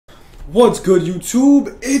What's good,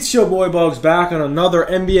 YouTube? It's your boy Bugs back on another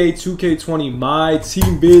NBA 2K20 My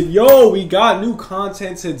Team vid. Yo, we got new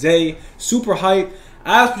content today. Super hype.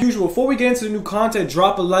 As per usual, before we get into the new content,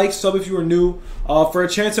 drop a like, sub if you are new, for a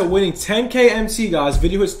chance at winning 10K MT, guys.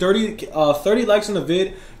 Video hits 30 likes on the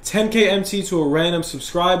vid, 10K MT to a random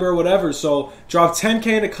subscriber, whatever. So drop 10K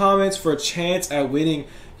in the comments for a chance at winning.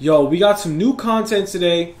 Yo, we got some new content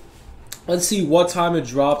today. Let's see what time it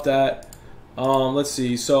dropped at. Let's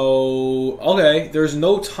see. So, okay, there's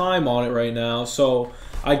no time on it right now, so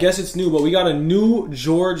I guess it's new, but we got a new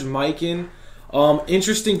George Mikan.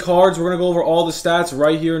 Interesting cards. We're gonna go over all the stats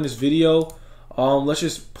right here in this video. Let's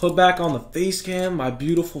just put back on the face cam. My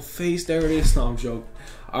beautiful face. There it is. No, I'm joking.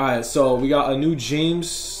 Alright, so we got a new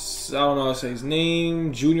James, I don't know how to say his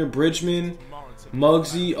name, Junior Bridgman,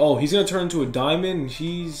 Muggsy. Oh, he's gonna turn into a diamond, and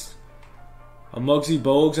he's a Muggsy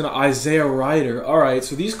Bogues and an Isaiah Ryder. Alright,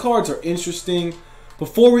 so these cards are interesting.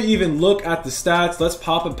 Before we even look at the stats, let's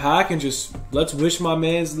pop a pack and just let's wish my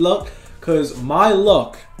man's luck, because my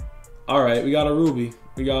luck. Alright, we got a Ruby.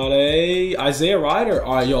 We got a Isaiah Ryder.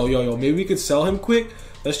 Alright, yo. Maybe we could sell him quick.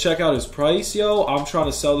 Let's check out his price, yo. I'm trying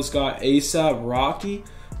to sell this guy ASAP Rocky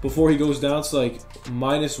before he goes down to like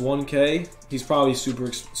minus 1K. He's probably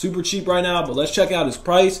super cheap right now, but let's check out his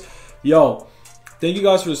price. Yo, thank you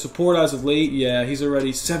guys for the support as of late. Yeah, he's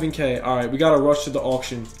already 7K. Alright, we got to rush to the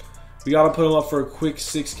auction. We got to put him up for a quick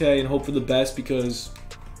 6K and hope for the best because,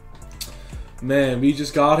 man, we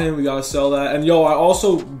just got him. We got to sell that. And, yo, I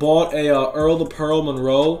also bought a Earl the Pearl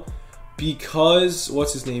Monroe because,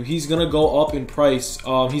 what's his name? He's going to go up in price.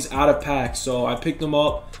 He's out of packs, so I picked him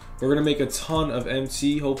up. We're going to make a ton of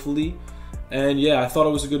MT, hopefully. And, yeah, I thought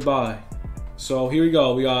it was a good buy. So, here we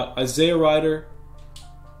go. We got Isaiah Ryder.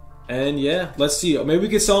 And yeah, let's see. Maybe we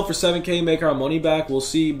could sell him for 7K, make our money back. We'll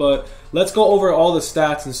see. But let's go over all the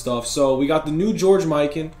stats and stuff. So we got the new George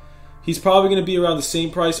Mikan. He's probably going to be around the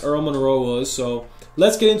same price Earl Monroe was. So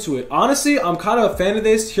let's get into it. Honestly, I'm kind of a fan of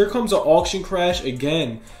this. Here comes an auction crash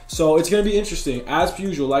again. So it's going to be interesting. As per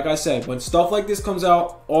usual, like I said, when stuff like this comes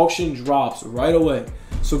out, auction drops right away.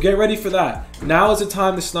 So get ready for that. Now is the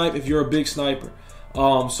time to snipe if you're a big sniper.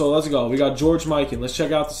 So let's go. We got George Mikan. Let's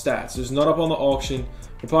check out the stats. There's none up on the auction.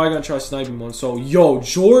 We're probably going to try sniping one. So, yo,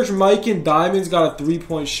 George Mikan Diamond's got a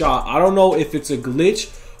 3-point shot. I don't know if it's a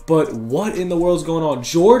glitch, but what in the world's going on?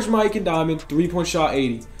 George Mikan Diamond, 3-point shot,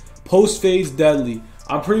 80. Post fades, deadly.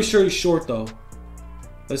 I'm pretty sure he's short, though.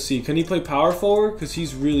 Let's see. Can he play power forward? Because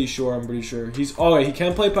he's really short, I'm pretty sure. Oh, yeah, he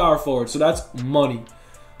can play power forward, so that's money.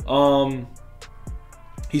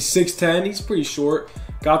 He's 6'10". He's pretty short.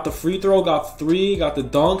 Got the free throw, got 3, got the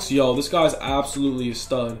dunks. Yo, this guy's absolutely a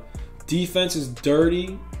stud. Defense is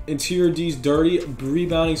dirty. Interior D's dirty.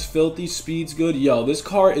 Rebounding's filthy. Speed's good. Yo, this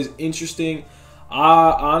card is interesting.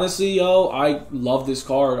 Honestly, yo, I love this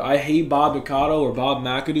card. I hate Bob Mikado or Bob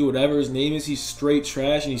McAdoo, whatever his name is. He's straight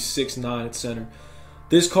trash, and he's 6'9" at center.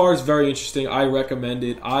 This card is very interesting. I recommend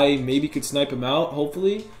it. I maybe could snipe him out,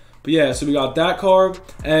 hopefully. But yeah, so we got that card.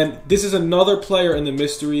 And this is another player in the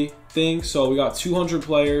mystery thing. So we got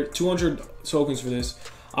 200 tokens for this.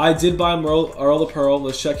 I did buy Earl the Pearl.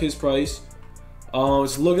 Let's check his price.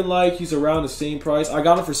 It's looking like he's around the same price. I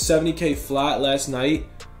got him for 70K flat last night.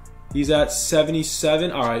 He's at 77.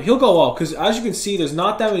 Alright, he'll go up because as you can see, there's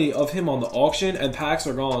not that many of him on the auction and packs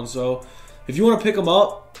are gone. So if you want to pick him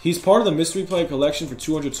up, he's part of the mystery player collection for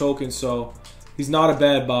 200 tokens. So he's not a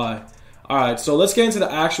bad buy. Alright, so let's get into the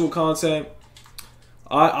actual content.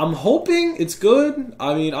 I'm hoping it's good.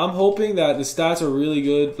 I mean, I'm hoping that the stats are really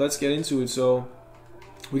good. Let's get into it. So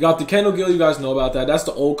we got the Kendall Gill, you guys know about that. That's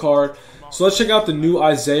the old card. So let's check out the new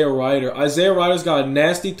Isaiah Ryder. Isaiah Ryder's got a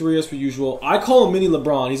nasty 3 as per usual. I call him mini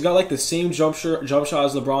LeBron. He's got like the same jump shot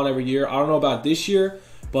as LeBron every year. I don't know about this year,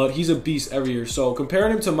 but he's a beast every year. So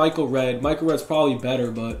comparing him to Michael Red's probably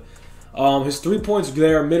better, but his 3 points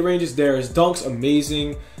there, mid-range is there, his dunk's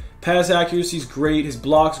amazing. Pass accuracy's great, his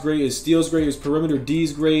block's great, his steal's great, his perimeter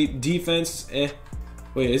D's great, defense,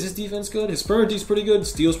 Wait, is his defense good? His perimeter D's pretty good,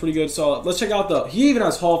 steal's pretty good. So let's check out he even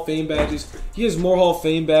has Hall of Fame badges. He has more Hall of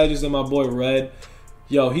Fame badges than my boy Red.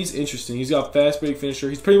 Yo, he's interesting. He's got fast break finisher.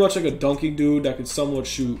 He's pretty much like a dunking dude that can somewhat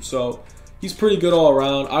shoot. So he's pretty good all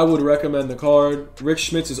around. I would recommend the card. Rick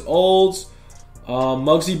Schmitz is olds.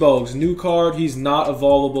 Muggsy Bogues, new card. He's not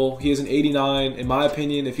evolvable. He has an 89. In my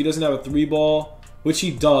opinion, if he doesn't have a 3-ball, which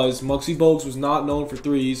he does, Muggsy Bogues was not known for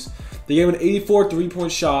threes. They gave him an 84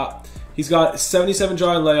 3-point shot. He's got 77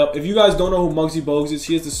 driving layup. If you guys don't know who Muggsy Bogues is,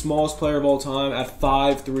 he is the smallest player of all time at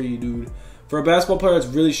 5'3", dude. For a basketball player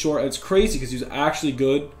that's really short, it's crazy because he was actually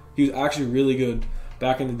good. He was actually really good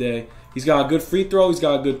back in the day. He's got a good free throw. He's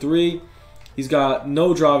got a good 3. He's got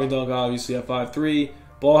no driving dunk, obviously, at 5'3".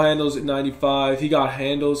 Ball handles at 95. He got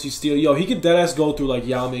handles. He steal. Yo, he could deadass go through like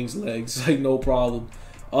Yao Ming's legs, like no problem.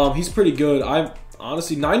 He's pretty good. I'm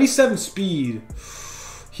honestly 97 speed.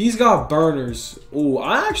 He's got burners. Ooh,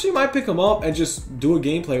 I actually might pick him up and just do a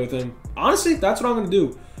gameplay with him. Honestly, that's what I'm gonna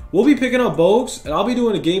do. We'll be picking up Bogues, and I'll be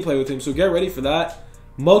doing a gameplay with him. So get ready for that.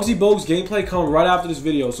 Muggsy Bogues gameplay coming right after this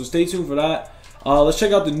video. So stay tuned for that. Let's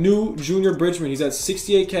check out the new Junior Bridgman. He's at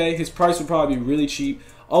 68K. His price would probably be really cheap.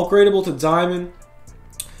 Upgradable to Diamond.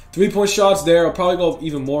 3-point shots there. I'll probably go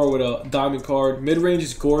even more with a Diamond card. Mid-range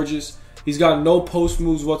is gorgeous. He's got no post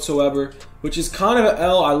moves whatsoever, which is kind of an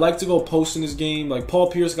L. I like to go post in this game. Like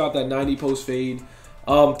Paul Pierce got that 90 post fade.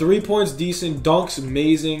 3 points decent. Dunks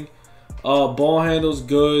amazing. Ball handles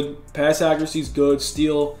good. Pass accuracy is good.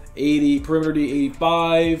 Steal 80. Perimeter D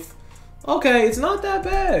 85. Okay, it's not that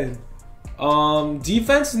bad.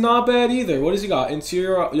 Defense is not bad either. What does he got?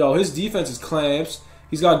 Interior. Yo, his defense is clamps.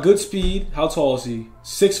 He's got good speed. How tall is he?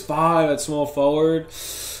 6'5" at small forward.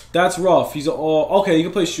 That's rough. He's all okay. He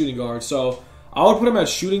can play shooting guard, so I would put him at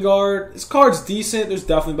shooting guard. His card's decent. There's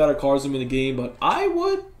definitely better cards than him in the game, but I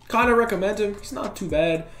would kind of recommend him. He's not too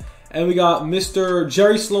bad. And we got Mr.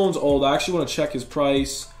 Jerry Sloan's old. I actually want to check his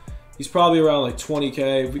price. He's probably around like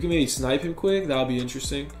 20K. If we can maybe snipe him quick, that would be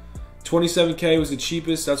interesting. 27K was the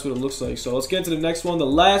cheapest. That's what it looks like. So let's get to the next one. The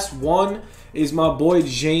last one is my boy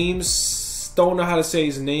James. Don't know how to say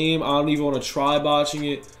his name. I don't even want to try botching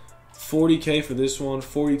it. 40K for this one.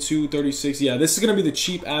 42, 36. Yeah, this is going to be the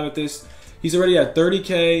cheap Amethyst. He's already at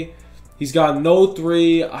 30K. He's got no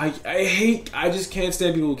 3. I just can't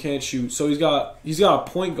stand people who can't shoot. So he's got a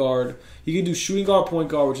point guard. He can do shooting guard, point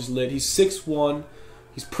guard, which is lit. He's 6'1".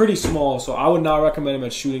 He's pretty small, so I would not recommend him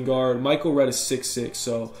at shooting guard. Michael Red is 6'6",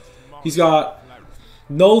 so he's got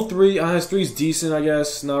no 3. His 3's decent, I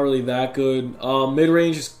guess. Not really that good.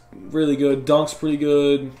 Mid-range is really good. Dunk's pretty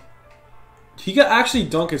good. He could actually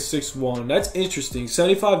dunk at 6'1". That's interesting.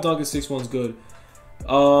 75 dunk at 6'1 is good.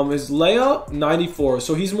 His layup, 94.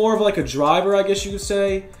 So he's more of like a driver, I guess you could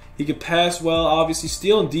say. He could pass well, obviously.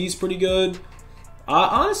 Steal and D is pretty good.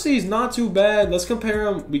 Honestly, he's not too bad. Let's compare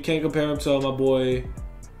him. We can't compare him to my boy.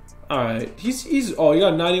 Alright. He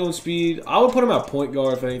got 91 speed. I would put him at point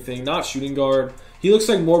guard, if anything. Not shooting guard. He looks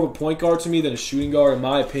like more of a point guard to me than a shooting guard, in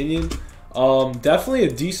my opinion. Definitely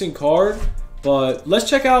a decent card. But let's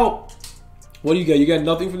check out what do you get. You get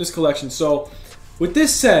nothing from this collection. So with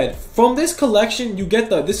this said, from this collection, you get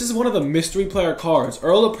this is one of the mystery player cards.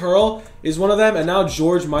 Earl of Pearl is one of them, and now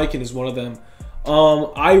George Mikan is one of them.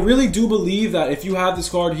 I really do believe that if you have this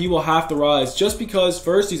card, he will have to rise. Just because,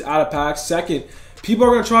 first, he's out of packs. Second, people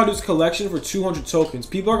are going to try to do this collection for 200 tokens.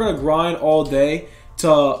 People are going to grind all day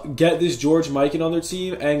to get this George Mikan on their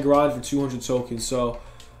team and grind for 200 tokens. So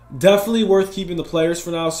definitely worth keeping the players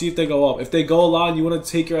for now. See if they go up. If they go a lot and you want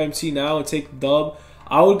to take your MT now and take the dub,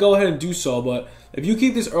 I would go ahead and do so. But if you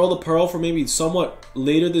keep this Earl of Pearl for maybe somewhat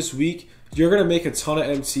later this week, you're going to make a ton of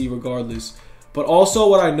MT regardless. But also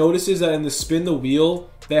what I noticed is that in the spin the wheel,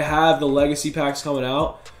 they have the legacy packs coming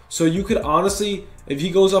out. So you could honestly, if he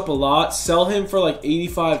goes up a lot, sell him for like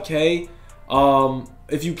 85K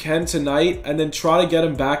if you can tonight. And then try to get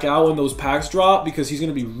him back out when those packs drop because he's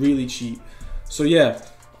going to be really cheap. So yeah,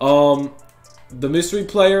 the mystery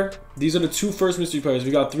player, these are the 2 first mystery players.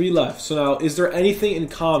 We got 3 left. So now, is there anything in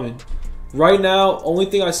common? Right now, only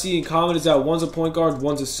thing I see in common is that one's a point guard,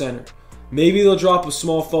 one's a center. Maybe they'll drop a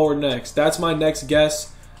small forward next. That's my next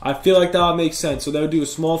guess. I feel like that would make sense. So they would do a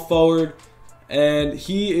small forward. And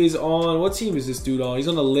he is on, what team is this dude on? He's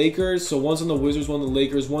on the Lakers. So one's on the Wizards, one's on the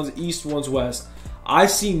Lakers. One's East, one's West. I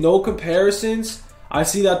see no comparisons. I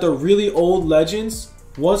see that they're really old legends.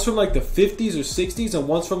 One's from like the 50s or 60s. And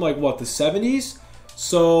one's from like, what, the 70s?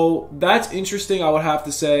 So that's interesting, I would have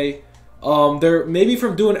to say. They're maybe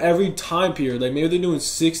from doing every time period. Like maybe they're doing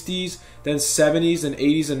 60s, then 70s, and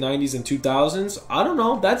 80s, and 90s, and 2000s. I don't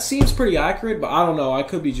know. That seems pretty accurate, but I don't know. I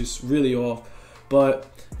could be just really off. But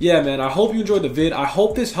yeah, man, I hope you enjoyed the vid. I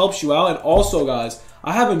hope this helps you out. And also, guys,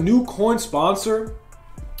 I have a new coin sponsor.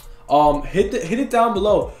 Hit it down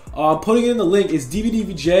below. Putting in the link is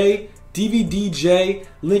DVDJ,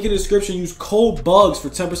 link in the description. Use code BUGS for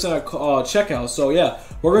 10% at checkout. So yeah,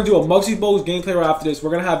 we're going to do a Muggsy Bogues gameplay right after this.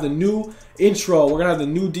 We're going to have the new intro. We're going to have the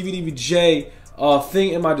new DVDJ thing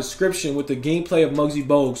in my description with the gameplay of Muggsy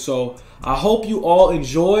Bogues. So I hope you all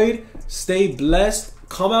enjoyed. Stay blessed.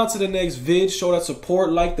 Come out to the next vid. Show that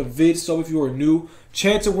support. Like the vid. So if you are new,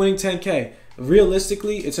 chance of winning 10K.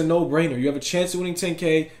 Realistically, it's a no-brainer. You have a chance of winning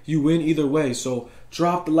 10K. You win either way. So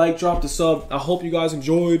drop the like, drop the sub. I hope you guys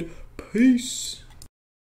enjoyed. Peace.